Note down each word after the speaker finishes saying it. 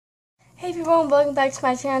Hey everyone, welcome back to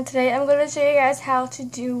my channel. Today I'm going to show you guys how to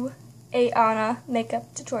do a Anna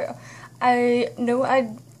makeup tutorial. I know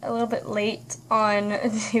I'm a little bit late on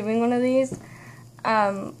doing one of these.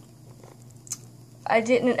 I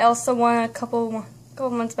did an Elsa one a couple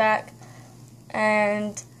months back,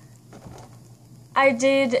 and I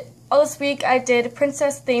did all this week. I did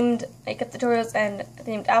princess themed makeup tutorials and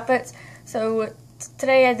themed outfits. So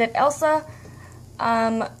today I did Elsa.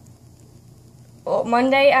 Well,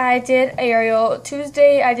 Monday I did Ariel,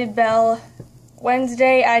 Tuesday I did Belle,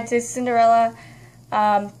 Wednesday I did Cinderella,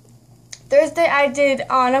 Thursday I did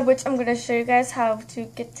Anna, which I'm going to show you guys how to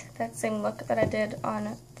get that same look that I did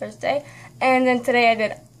on Thursday, and then today I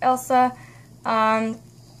did Elsa.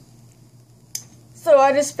 So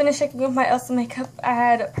I just finished checking with my Elsa makeup. I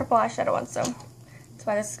had purple eyeshadow on, so that's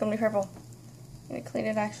why this is going to be purple. I'm going to clean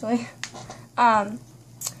it actually.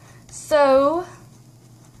 So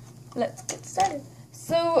let's get started.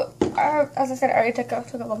 So, as I said, I already took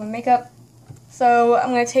off all my makeup. So, I'm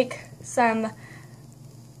going to take some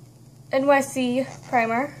NYC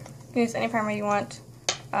primer. You can use any primer you want.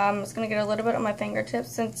 I'm just going to get a little bit on my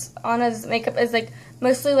fingertips, since Anna's makeup is like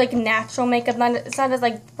mostly like natural makeup. It's not as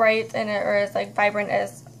like bright and or as like vibrant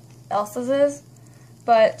as Elsa's is.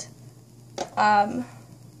 But,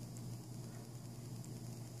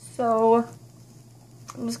 so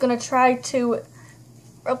I'm just going to try to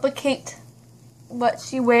replicate what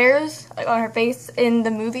she wears like on her face in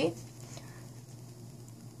the movie.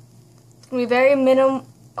 It's gonna be very minimal,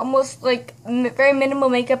 almost like very minimal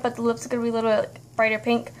makeup, but the lips are gonna be a little like brighter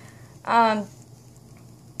pink. The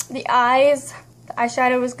eyes, the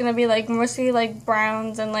eyeshadow is gonna be like mostly like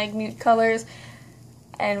browns and like nude colors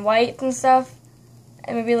and white and stuff,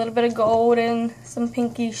 and maybe a little bit of gold and some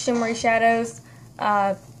pinky shimmery shadows.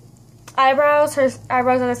 Eyebrows, her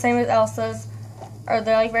eyebrows are the same as Elsa's. Or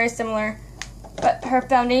they're like very similar, but her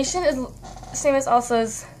foundation is the same as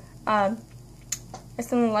Elsa's. It's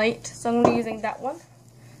something light, so I'm going to be using that one.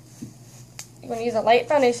 I'm going to use a light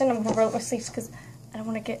foundation. I'm going to roll my sleeves because I don't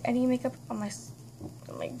want to get any makeup on my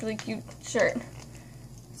really cute shirt.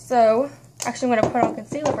 So actually, I'm going to put on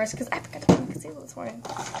concealer first because I forgot to put on concealer this morning.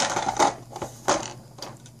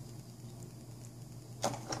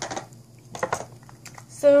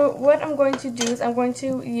 So what I'm going to do is I'm going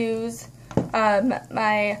to use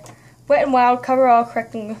my Wet n Wild Coverall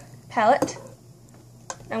Correcting Palette.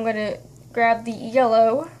 I'm going to grab the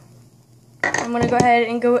yellow. I'm going to go ahead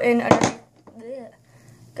and go in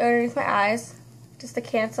underneath my eyes, just to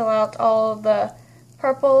cancel out all the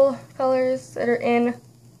purple colors that are in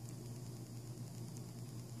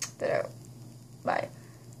my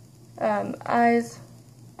eyes.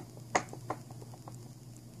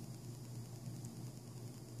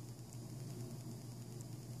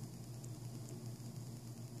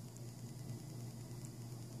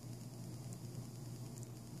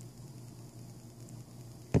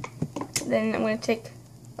 Then I'm going to take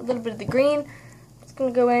a little bit of the green. I'm just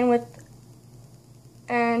going to go in with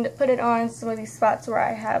and put it on some of these spots where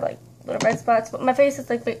I have like little red spots. But my face is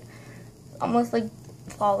like almost like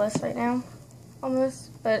flawless right now,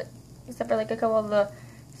 almost. But except for like a couple of the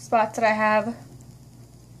spots that I have.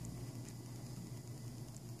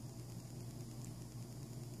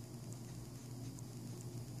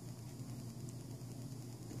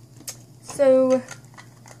 So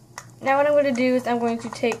now what I'm going to do is I'm going to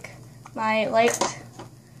take my light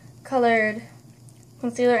colored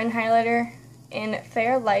concealer and highlighter in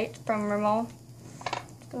Fair Light from Rimmel.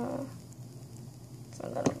 Some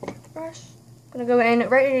of that on the brush. I'm gonna go in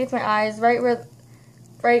right underneath my eyes, right where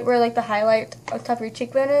like the highlight on top of your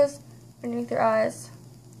cheekbone is, underneath your eyes,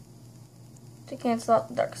 to cancel out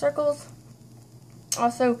the dark circles.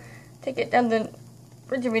 Also, take it down the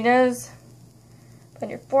bridge of your nose, put on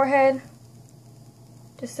your forehead,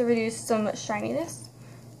 just to reduce some shininess.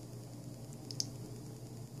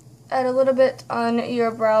 Add a little bit on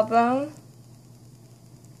your brow bone,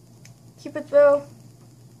 cupid's bow,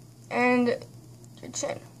 and your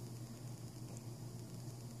chin.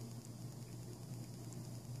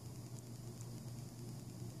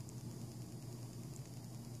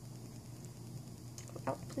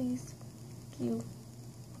 Out, please. Thank you.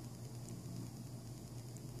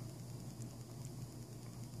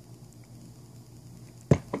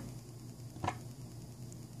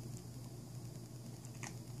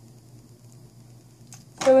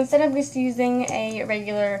 So instead of just using a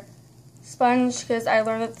regular sponge, because I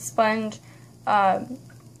learned that the sponge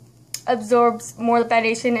absorbs more of the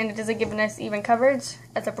foundation and it doesn't give us even coverage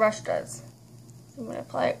as a brush does. So I'm going to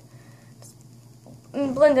apply it, just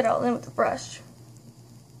blend it all in with the brush.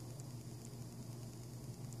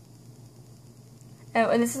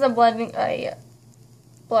 And this is a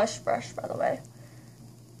blush brush, by the way.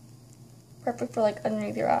 Perfect for like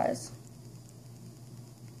underneath your eyes.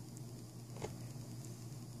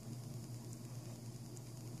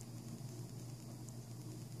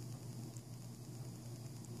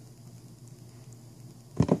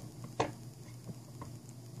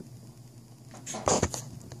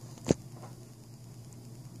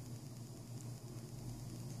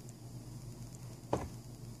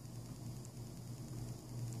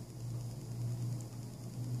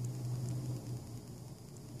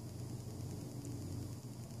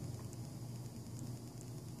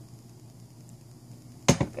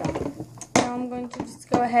 Now I'm going to just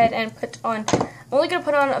go ahead and put on, I'm only going to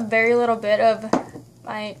put on a very little bit of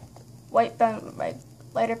my my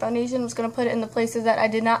lighter foundation. I'm just going to put it in the places that I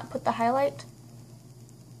did not put the highlight.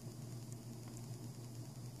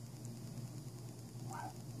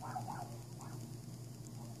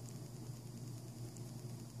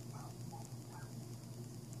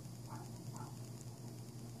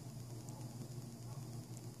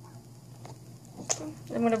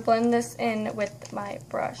 I'm going to blend this in with my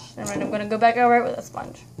brush, and then I'm going to go back over it with a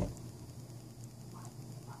sponge.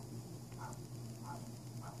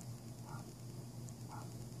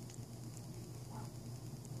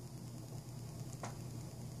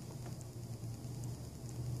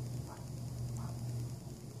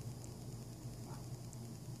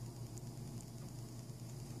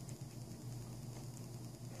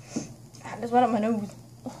 I just went up my nose.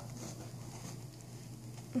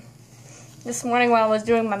 This morning while I was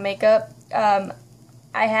doing my makeup, I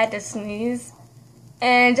had to sneeze,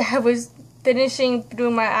 and I was finishing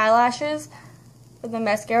doing my eyelashes with the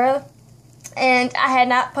mascara, and I had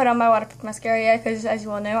not put on my waterproof mascara yet, because as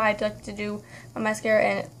you all know, I like to do my mascara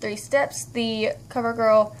in 3 steps. The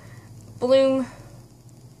CoverGirl Full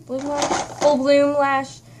Bloom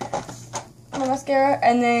Lash mascara,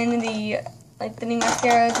 and then the new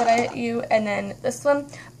mascaras that I use, and then this one,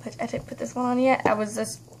 but I didn't put this one on yet. I was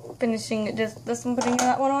just finishing just this one, putting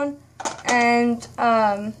that one on, and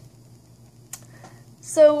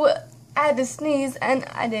so I had to sneeze, and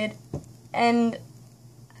I did. And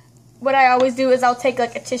what I always do is I'll take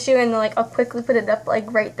like a tissue and like I'll quickly put it up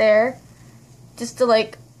like right there, just to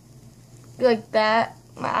like do like that,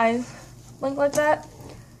 my eyes blink like that,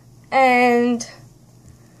 and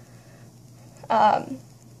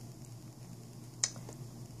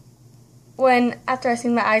when after I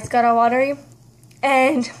seen my eyes got all watery,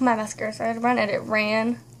 and my mascara started to run, and it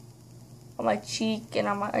ran on my cheek and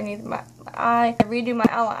on my underneath my eye. I redo my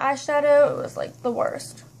eyeshadow. It was like the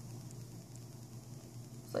worst.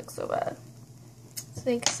 It's like so bad.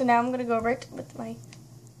 So now I'm gonna go over it with my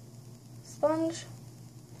sponge.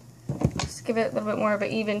 Just give it a little bit more of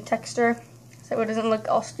an even texture, so it doesn't look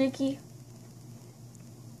all streaky.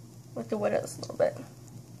 With the wet it a little bit.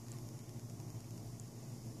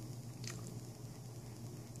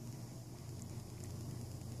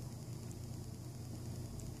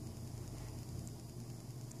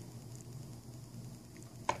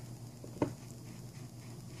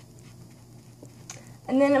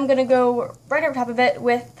 And then I'm going to go right over top of it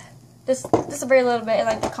with just a very little bit in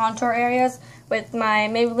like the contour areas with my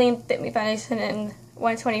Maybelline Fit Me Foundation in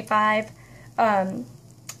 125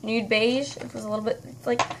 Nude Beige. It was a little bit,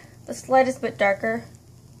 like the slightest bit darker.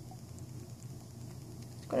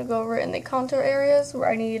 I'm going to go over it in the contour areas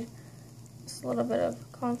where I need just a little bit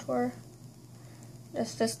of contour.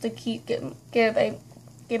 Just to give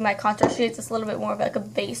my contour shades just a little bit more of like a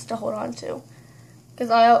base to hold on to.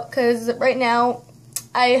 Because right now,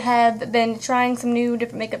 I have been trying some new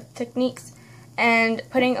different makeup techniques and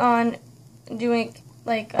doing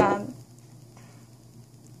like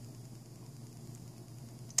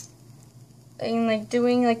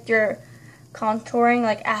doing like your contouring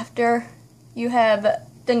like after you have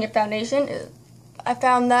done your foundation. I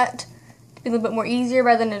found that to be a little bit more easier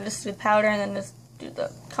rather than just do powder and then just do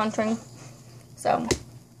the contouring. So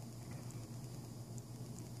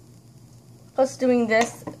plus doing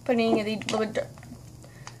this, putting the little bit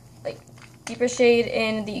deeper shade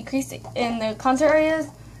in the crease in the contour areas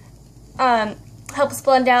helps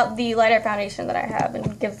blend out the lighter foundation that I have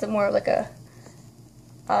and gives it more like a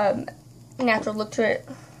natural look to it.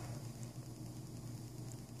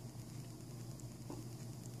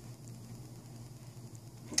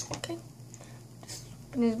 Okay, just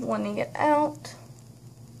blending it out.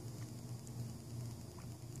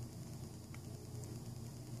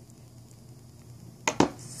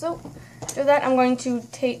 So after that, I'm going to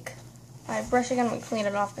take my brush again and clean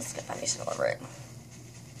it off this foundation all over it.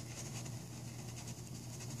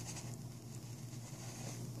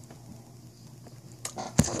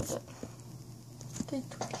 What is it?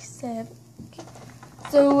 327. Okay.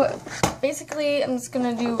 So basically I'm just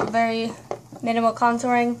going to do very minimal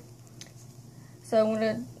contouring. So I'm going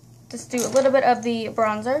to just do a little bit of the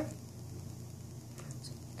bronzer.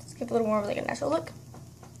 Just give a little more of like a natural look.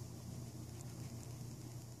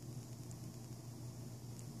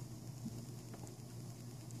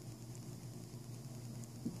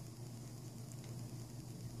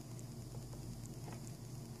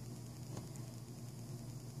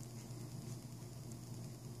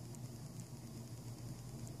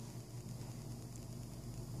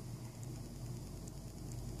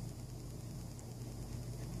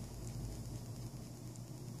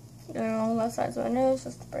 Going along both sides of my nose,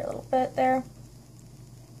 just a very little bit there.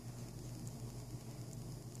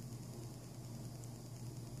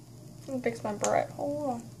 Let me fix my barrette. Hold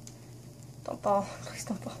on. Don't fall. Please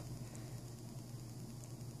don't fall.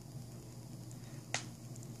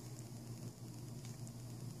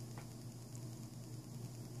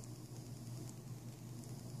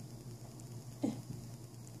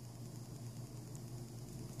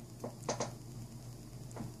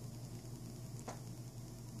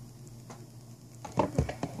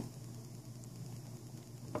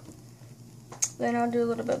 Then I'll do a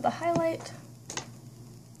little bit of the highlight.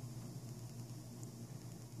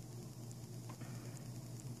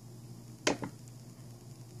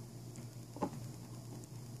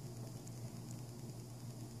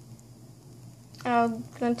 I'm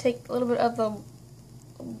going to take a little bit of the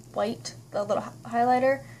white, the little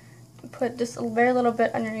highlighter, and put just a very little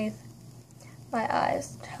bit underneath my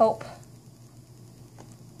eyes to help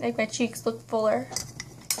make my cheeks look fuller.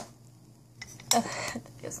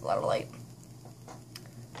 Gives a lot of light.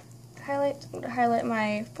 I'm going to highlight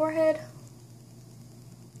my forehead.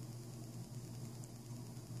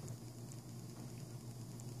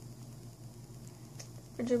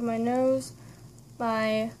 Bridge of my nose,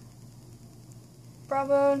 my brow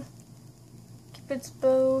bone, Cupid's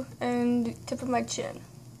bow, and tip of my chin.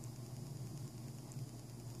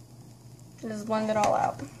 Just blend it all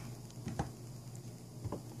out.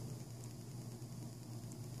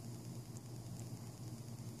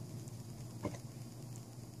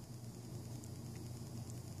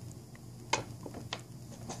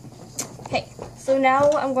 Okay, so now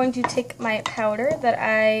I'm going to take my powder that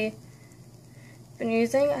I've been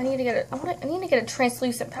using. I need to get a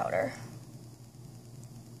translucent powder.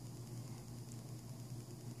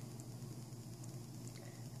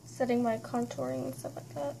 Setting my contouring and stuff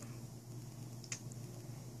like that.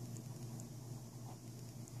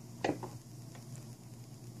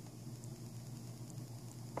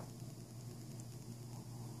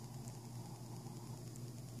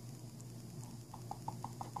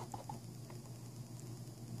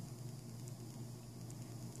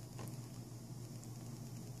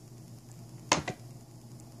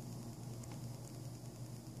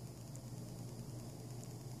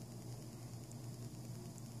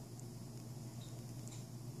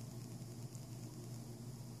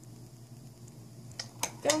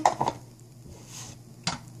 Go.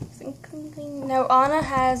 Now Anna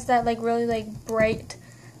has that like really like bright,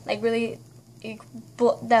 like really she's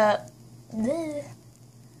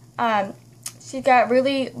got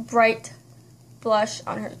really bright blush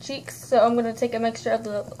on her cheeks. So I'm gonna take a mixture of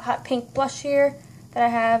the hot pink blush here that I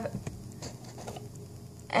have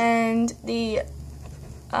and the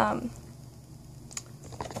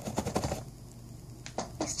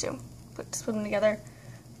these two. Just put them together.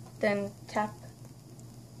 Then tap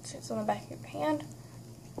just on the back of your hand.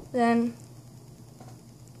 Then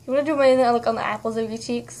you want to do my look on the apples of your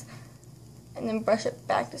cheeks, and then brush it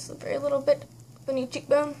back just a very little bit on your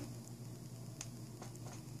cheekbone.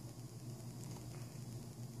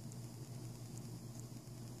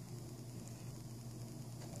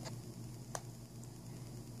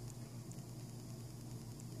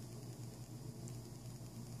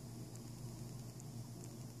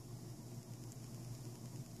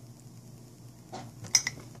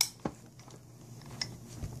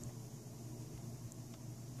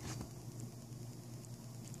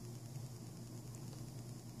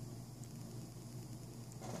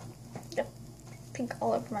 Pink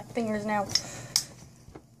all over my fingers now.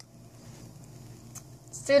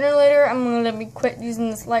 Sooner or later, I'm gonna be quit using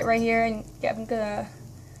this light right here, and yeah, I'm gonna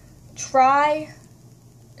try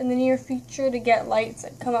in the near future to get lights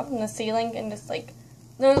that come up from the ceiling and just like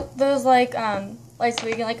those like lights where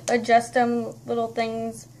you can like adjust them, little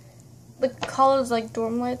things. Like call it like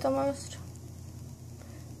dorm lights almost.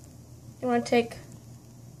 You want to take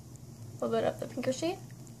a little bit of the pinker shade,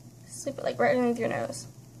 slip it like right underneath your nose.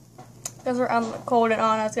 Because we're cold and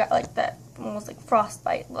Anna's got like that almost like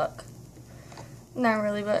frostbite look. Not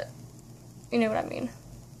really, but you know what I mean.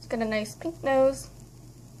 It's got a nice pink nose.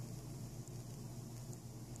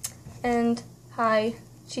 and high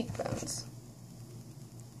cheekbones.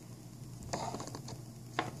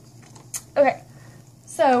 Okay,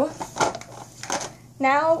 so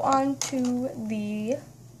now on to the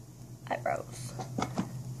eyebrows.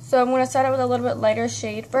 So I'm going to start out with a little bit lighter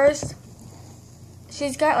shade first.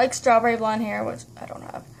 She's got like strawberry blonde hair, which I don't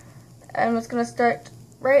have. I'm just going to start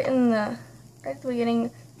right at the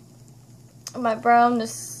beginning of my brow and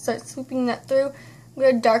just start sweeping that through. I'm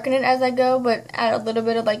going to darken it as I go, but add a little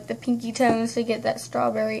bit of like the pinky tones to get that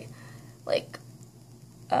strawberry like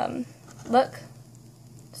look.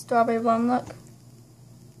 Strawberry blonde look.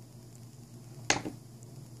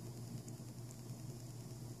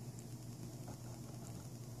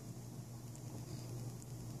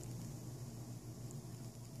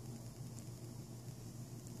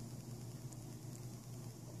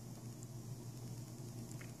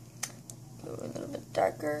 Go a little bit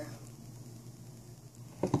darker.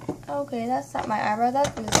 Okay, that's not my eyebrow,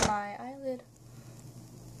 that is my eyelid.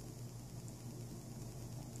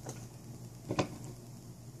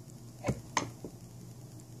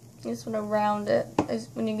 You just want to round it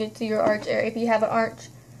when you get to your arch area. If you have an arch,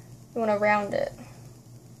 you want to round it.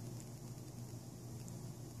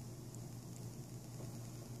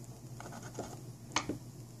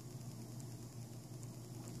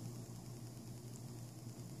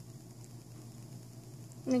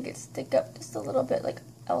 Make it stick up just a little bit like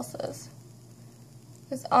Elsa's.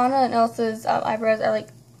 Because Anna and Elsa's eyebrows are like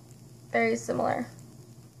very similar.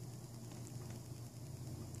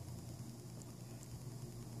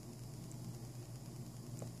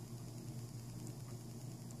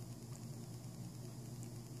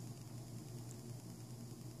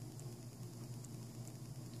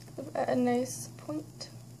 A nice point.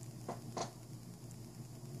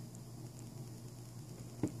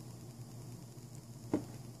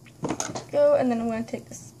 Go, and then I'm going to take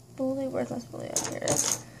the spoolie. Where's my spoolie? Oh, here it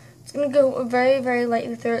is. It's going to go very, very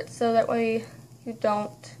lightly through it so that way you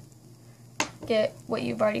don't get what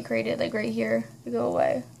you've already created, like right here, to go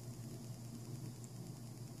away.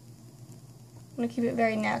 I'm going to keep it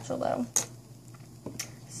very natural though.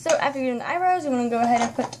 So after you're doing the eyebrows, you want to go ahead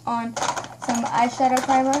and put on some eyeshadow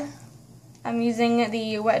primer. I'm using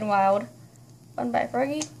the Wet n Wild one by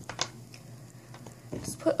Fergie.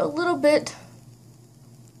 Just put a little bit.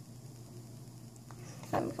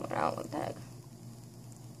 I'm coming out with that.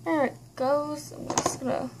 There it goes. I'm just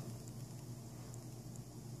gonna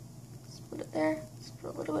put it there. Just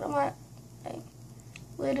put a little bit on my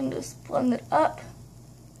lid and just blend it up.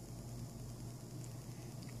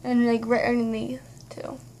 And like right underneath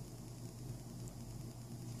too.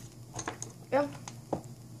 Yeah.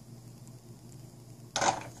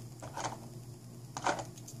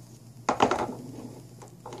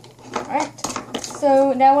 Alright,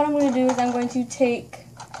 so now what I'm going to do is I'm going to take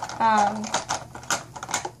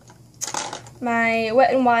my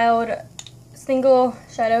Wet n Wild single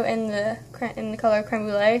shadow in the color Creme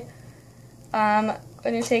Brulee. I'm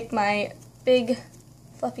going to take my big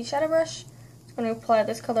fluffy shadow brush. I'm going to apply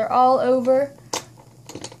this color all over,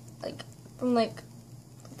 like from like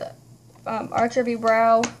the arch of your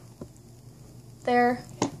brow there,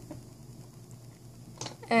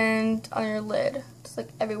 and on your lid, just like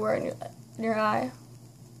everywhere in your eye.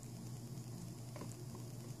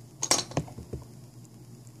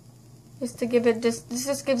 Just to give it, this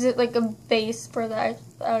just gives it like a base for the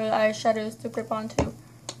eyeshadows to grip onto.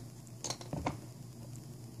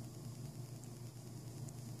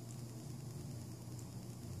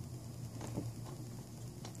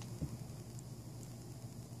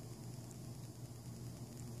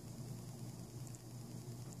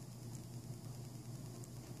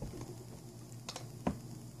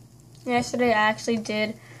 Yesterday I actually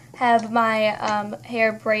did have my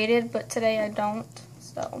hair braided, but today I don't,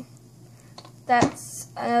 so that's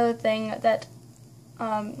another thing that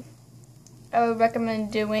I would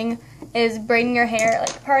recommend doing, is braiding your hair,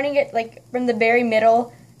 like parting it like from the very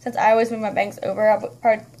middle. Since I always move my bangs over, I've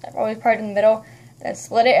always parted in the middle, and then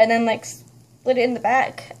split it, and then like split it in the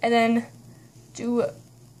back, and then do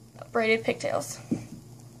braided pigtails.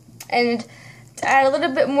 And to add a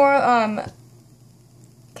little bit more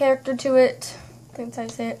character to it, I think that's how you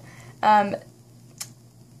say it,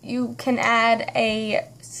 you can add a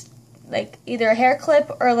either a hair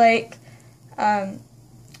clip or like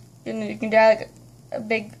you can dye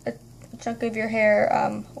like a chunk of your hair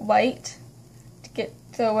white to get,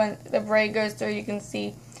 so when the braid goes through you can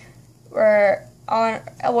see where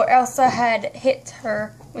Elsa had hit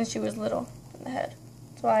her when she was little in the head.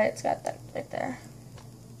 That's why it's got that right there.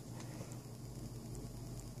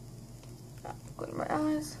 Go to my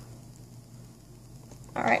eyes.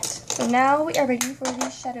 Alright, so now we are ready for the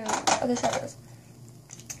other shadows.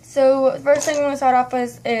 So the first thing I'm going to start off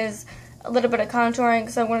with is a little bit of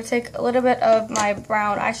contouring. So I'm going to take a little bit of my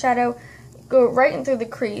brown eyeshadow, go right in through the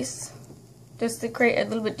crease, just to create a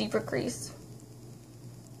little bit deeper crease.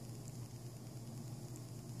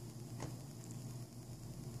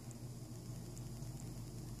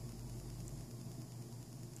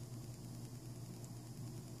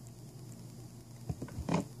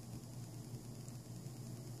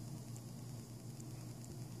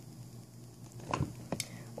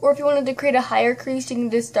 Or if you wanted to create a higher crease, you can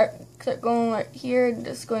just start going right here and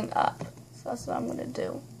just going up. So that's what I'm going to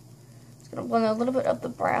do. Just going to blend a little bit of the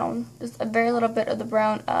brown, just a very little bit of the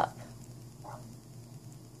brown up.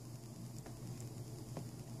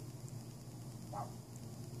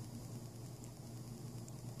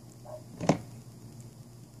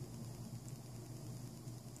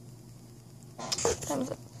 Time's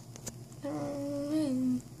up.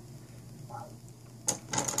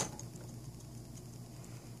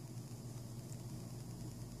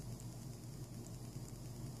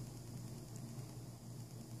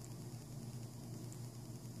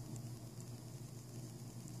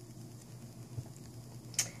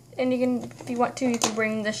 And you can, if you want to, you can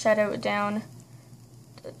bring the shadow down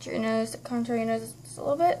to your nose, contour your nose just a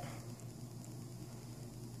little bit.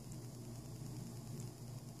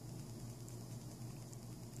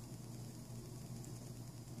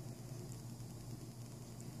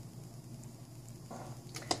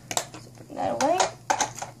 So put that away.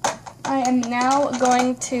 I am now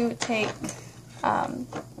going to take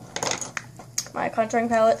my contouring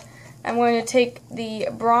palette. I'm going to take the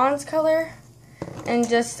bronze color and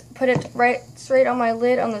just put it right straight on my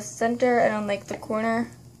lid, on the center and on like the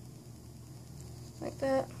corner, like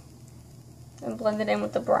that, and blend it in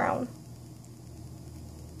with the brown.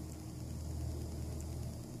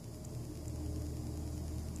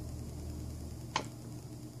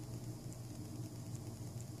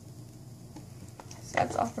 So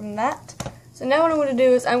that's all from that. So now what I'm going to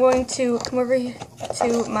do is I'm going to come over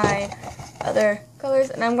to my other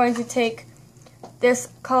colors, and I'm going to take this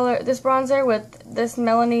color, this bronzer with this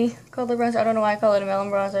Melanie color bronzer. I don't know why I call it a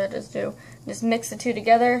melon bronzer, I just do. Just mix the two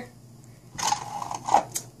together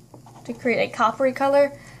to create a coppery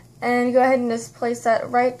color. And go ahead and just place that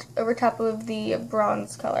right over top of the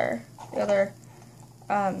bronze color, the other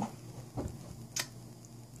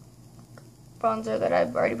bronzer that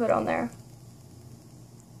I've already put on there.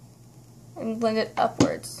 And blend it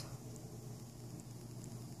upwards.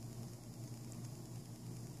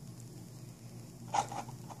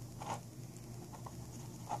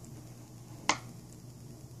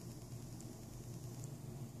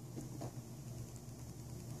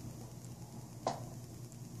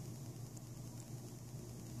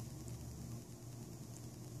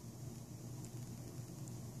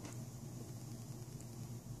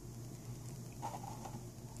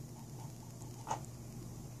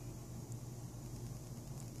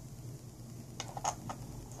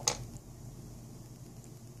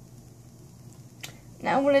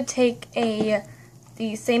 Now I'm going to take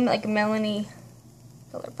the same like Melanie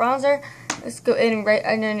color bronzer. Let's go in right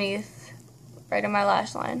underneath, right on my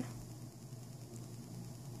lash line.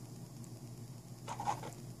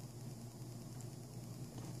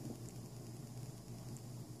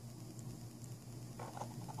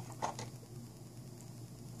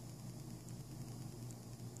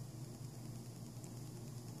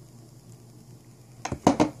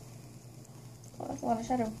 Oh, that's a lot of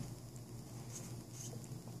shadow.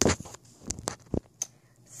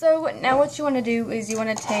 So now what you want to do is you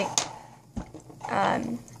want to take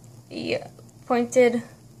the pointed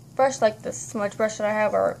brush, like the smudge brush that I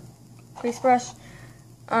have, or crease brush,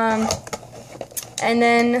 and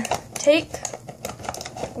then take,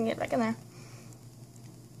 I can get back in there.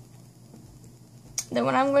 Then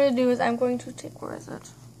what I'm going to do is I'm going to take, where is it?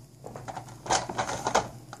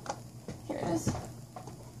 Here it is.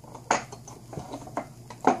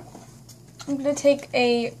 I'm going to take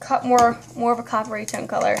a more of a coppery tone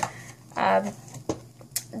color.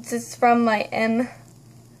 This is from my M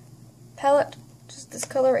palette, just this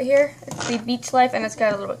color right here. It's the Beach Life, and it's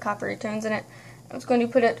got a little bit coppery tones in it. I'm just going to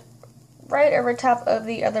put it right over top of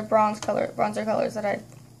the other bronzer colors that I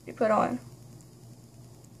put on.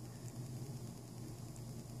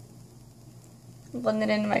 Blend it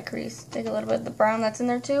into my crease. Take a little bit of the brown that's in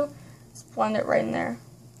there too. Just blend it right in there,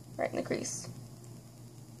 right in the crease.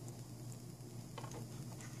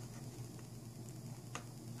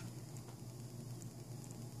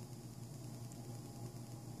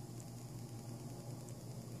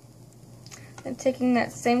 And taking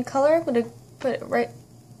that same color, I'm going to put it right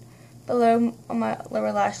below on my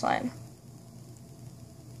lower lash line.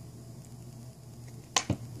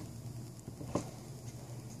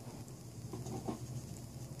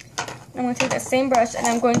 I'm going to take that same brush and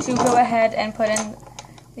I'm going to go ahead and put in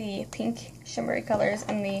the pink shimmery colors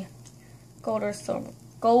and the gold silver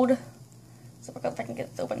color, if I can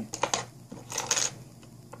get this open.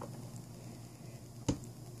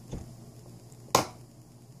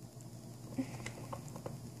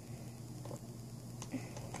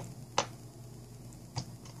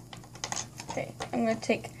 Okay, I'm going to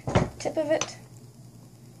take the tip of it,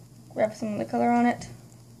 grab some of the color on it,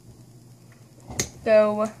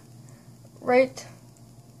 go right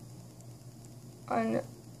on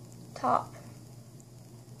top,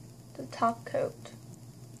 the top coat,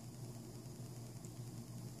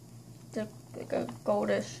 like a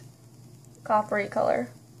goldish, coppery color.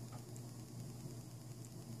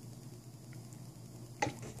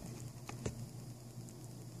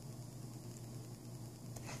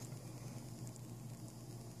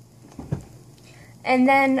 And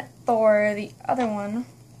then for the other one,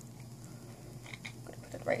 I'm going to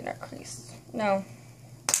put it right in our crease. No.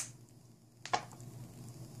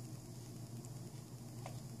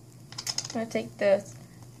 I'm going to take this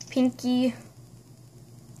pinky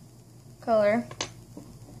color,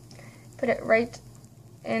 put it right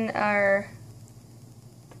in our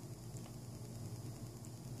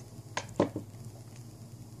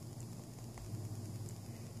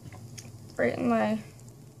my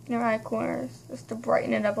eye corners, just to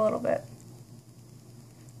brighten it up a little bit.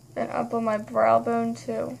 Then up on my brow bone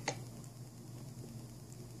too.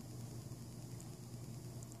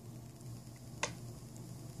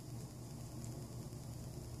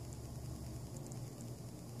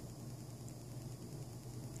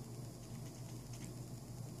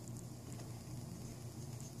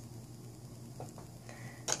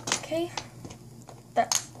 Okay,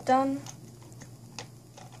 that's done.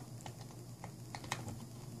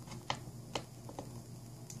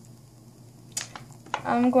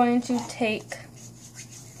 I'm going to take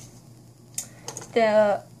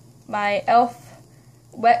my e.l.f.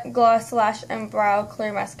 Wet Gloss Lash and Brow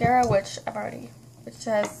Clear Mascara, which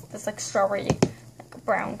has this like strawberry, like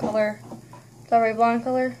brown color, strawberry blonde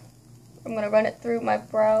color. I'm gonna run it through my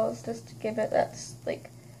brows just to give it that like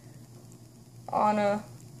on a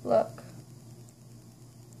look.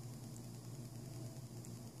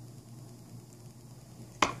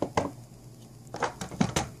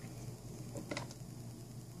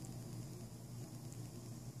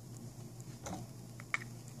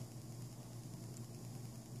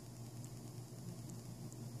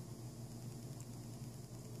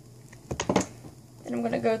 And I'm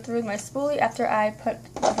going to go through my spoolie after I put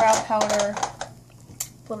the brow powder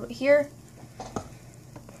a little bit here.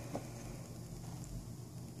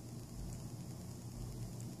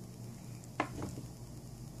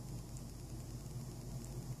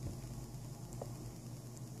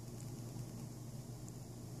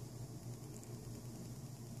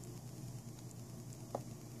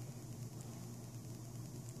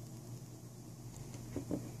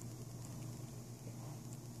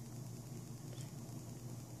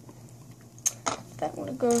 That I'm going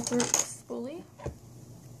to go through the spoolie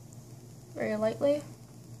very lightly.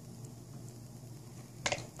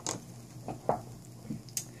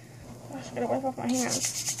 Gosh, I gotta wipe off my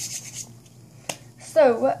hands.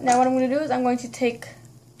 So now what I'm going to do is I'm going to take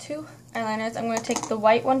two eyeliners. I'm going to take the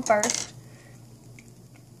white one first.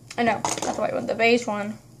 No, not the white one, the beige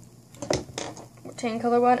one, tan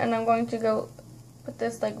color one, and I'm going to go put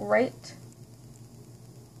this like right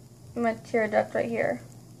in my tear duct right here.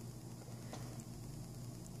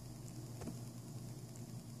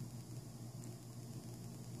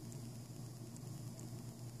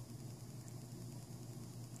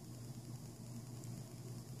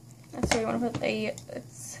 So you want to put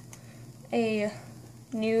it's a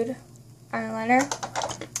nude eyeliner.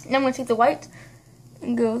 Now I'm going to take the white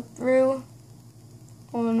and go through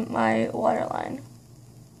on my waterline.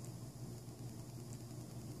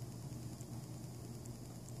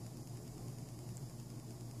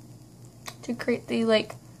 To create the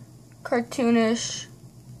like cartoonish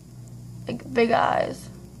like big eyes.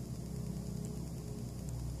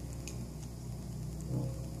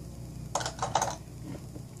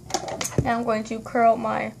 Now I'm going to curl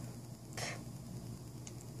my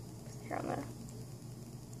hair on there.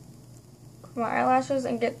 Curl my eyelashes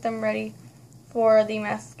and get them ready for the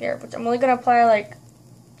mascara, which I'm only going to apply like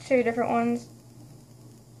 2 different ones.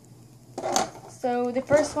 So the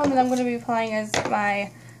first one that I'm going to be applying is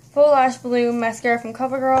my Full Lash Bloom mascara from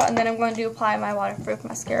CoverGirl, and then I'm going to apply my waterproof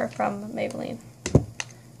mascara from Maybelline.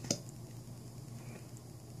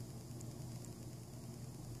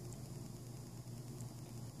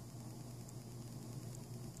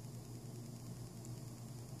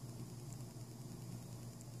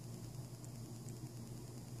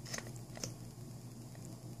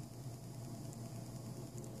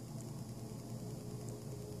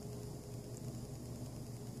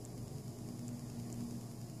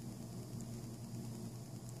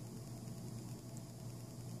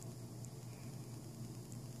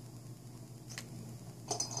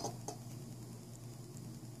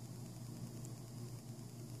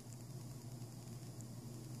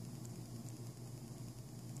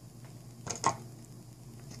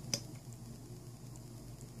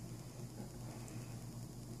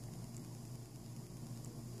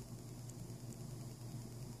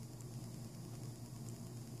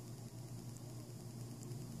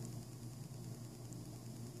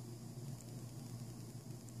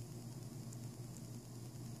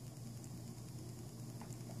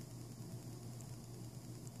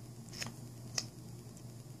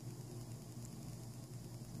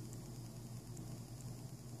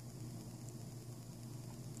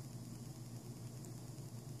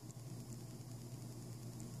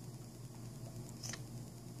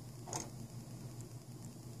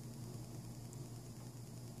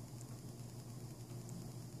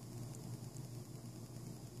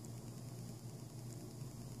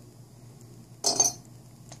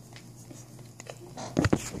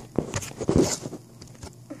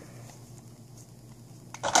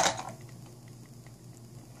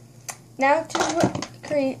 Now to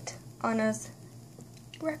create Anna's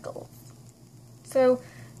freckles. So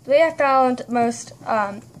the way I found most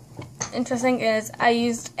interesting is I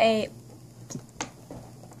used a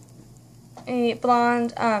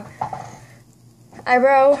blonde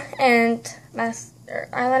eyebrow and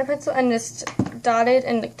eyeliner pencil and just dotted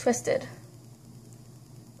and like twisted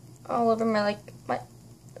all over my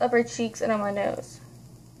upper cheeks and on my nose.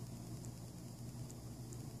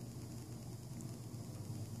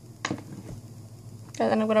 And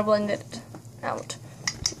then I'm going to blend it out.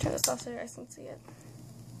 Turn this off so you guys can see it.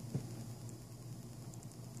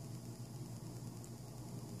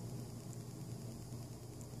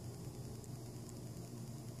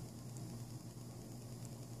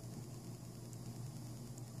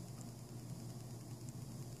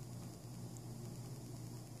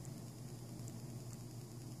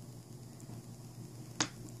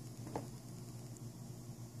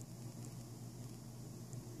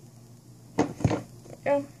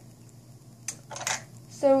 Go.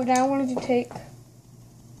 So now I wanted to take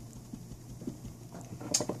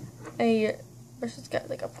let's just get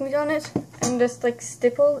like a point on it and just like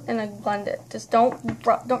stipple and like blend it. Just don't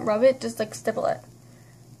rub it, just like stipple it.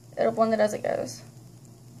 It'll blend it as it goes.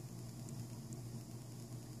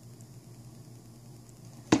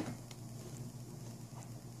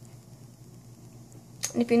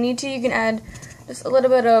 And if you need to, you can add just a little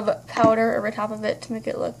bit of powder over top of it to make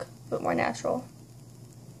it look a bit more natural.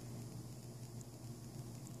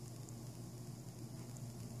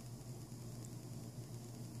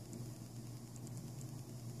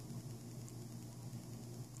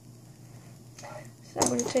 So I'm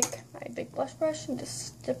going to take my big blush brush and just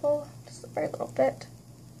stipple just a very little bit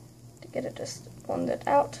to get it just blended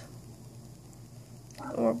out. A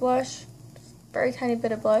little more blush, just a very tiny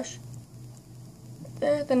bit of blush.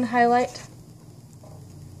 There, then highlight.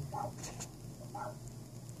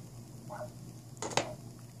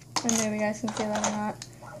 And maybe you guys can see that or not.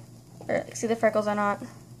 Or see the freckles or not.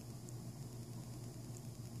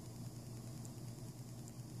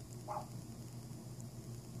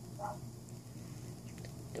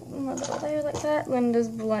 One little layer like that, and then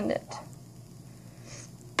just blend it.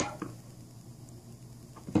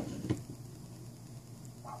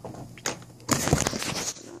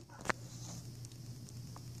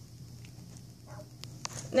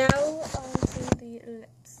 Now onto the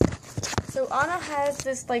lips. So Anna has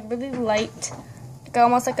this like really light, like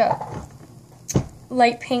almost like a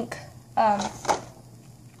light pink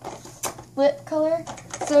lip color.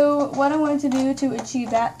 So what I wanted to do to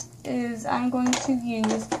achieve that is I'm going to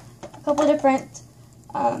use a couple different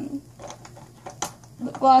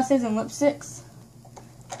lip glosses and lipsticks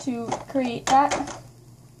to create that.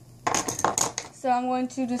 So I'm going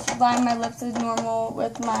to just line my lips as normal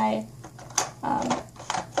with my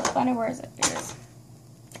lip liner. Where is it? Here it is.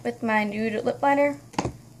 With my nude lip liner.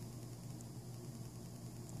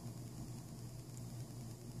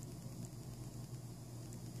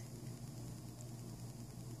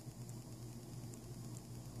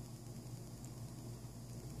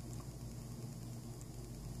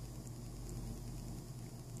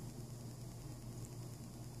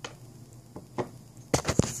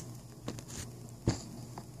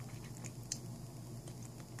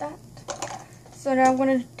 That. So now I'm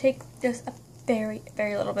going to take just a very,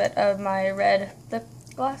 very little bit of my red lip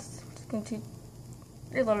gloss. Just going to do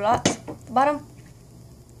a little dot at the bottom.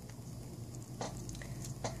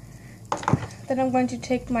 Then I'm going to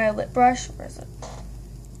take my lip brush. Where is it?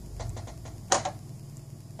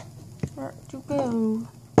 Where'd you go?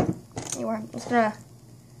 There you are. I'm just going to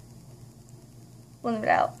blend it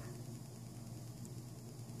out.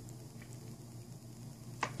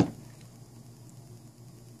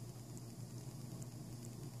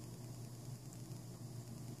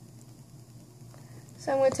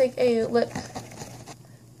 So I'm going to take a lip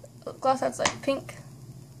gloss that's like pink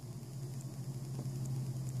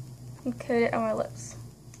and coat it on my lips.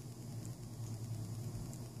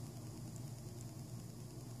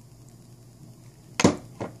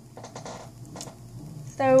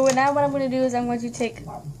 So now what I'm going to do is I'm going to take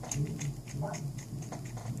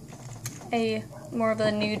a more of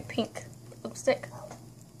a nude pink lipstick.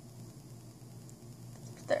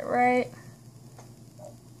 Put that right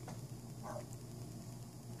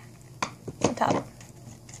on top.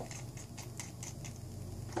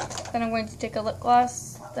 Then I'm going to take a lip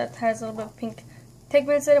gloss that has a little bit of pink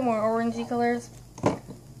pigments in it, more orangey colors.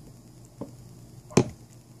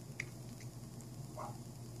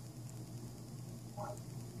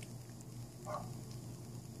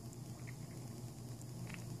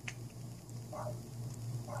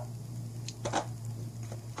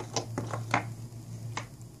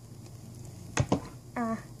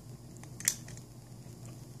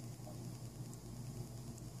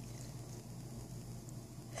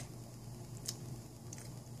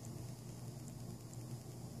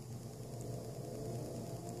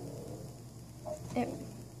 Here.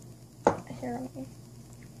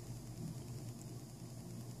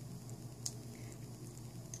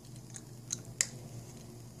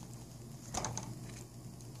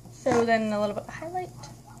 So then a little bit of highlight.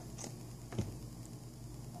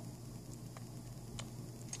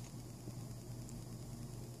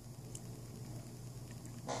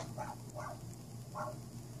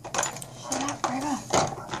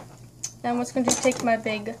 Now I'm just going to take my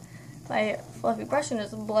fluffy brush and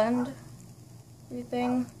just blend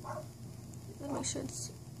everything. Make sure it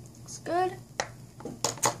looks good.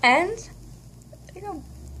 And there you go.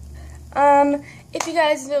 If you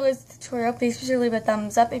guys enjoyed this tutorial, please be sure to leave a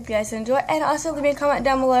thumbs up if you guys enjoy, and also leave me a comment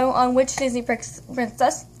down below on which Disney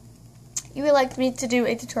princess you would like me to do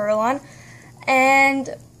a tutorial on,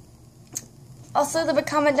 and also leave a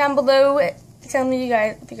comment down below telling me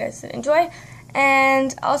if you guys did enjoy,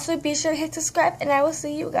 and also be sure to hit subscribe, and I will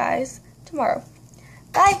see you guys tomorrow.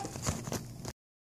 Bye.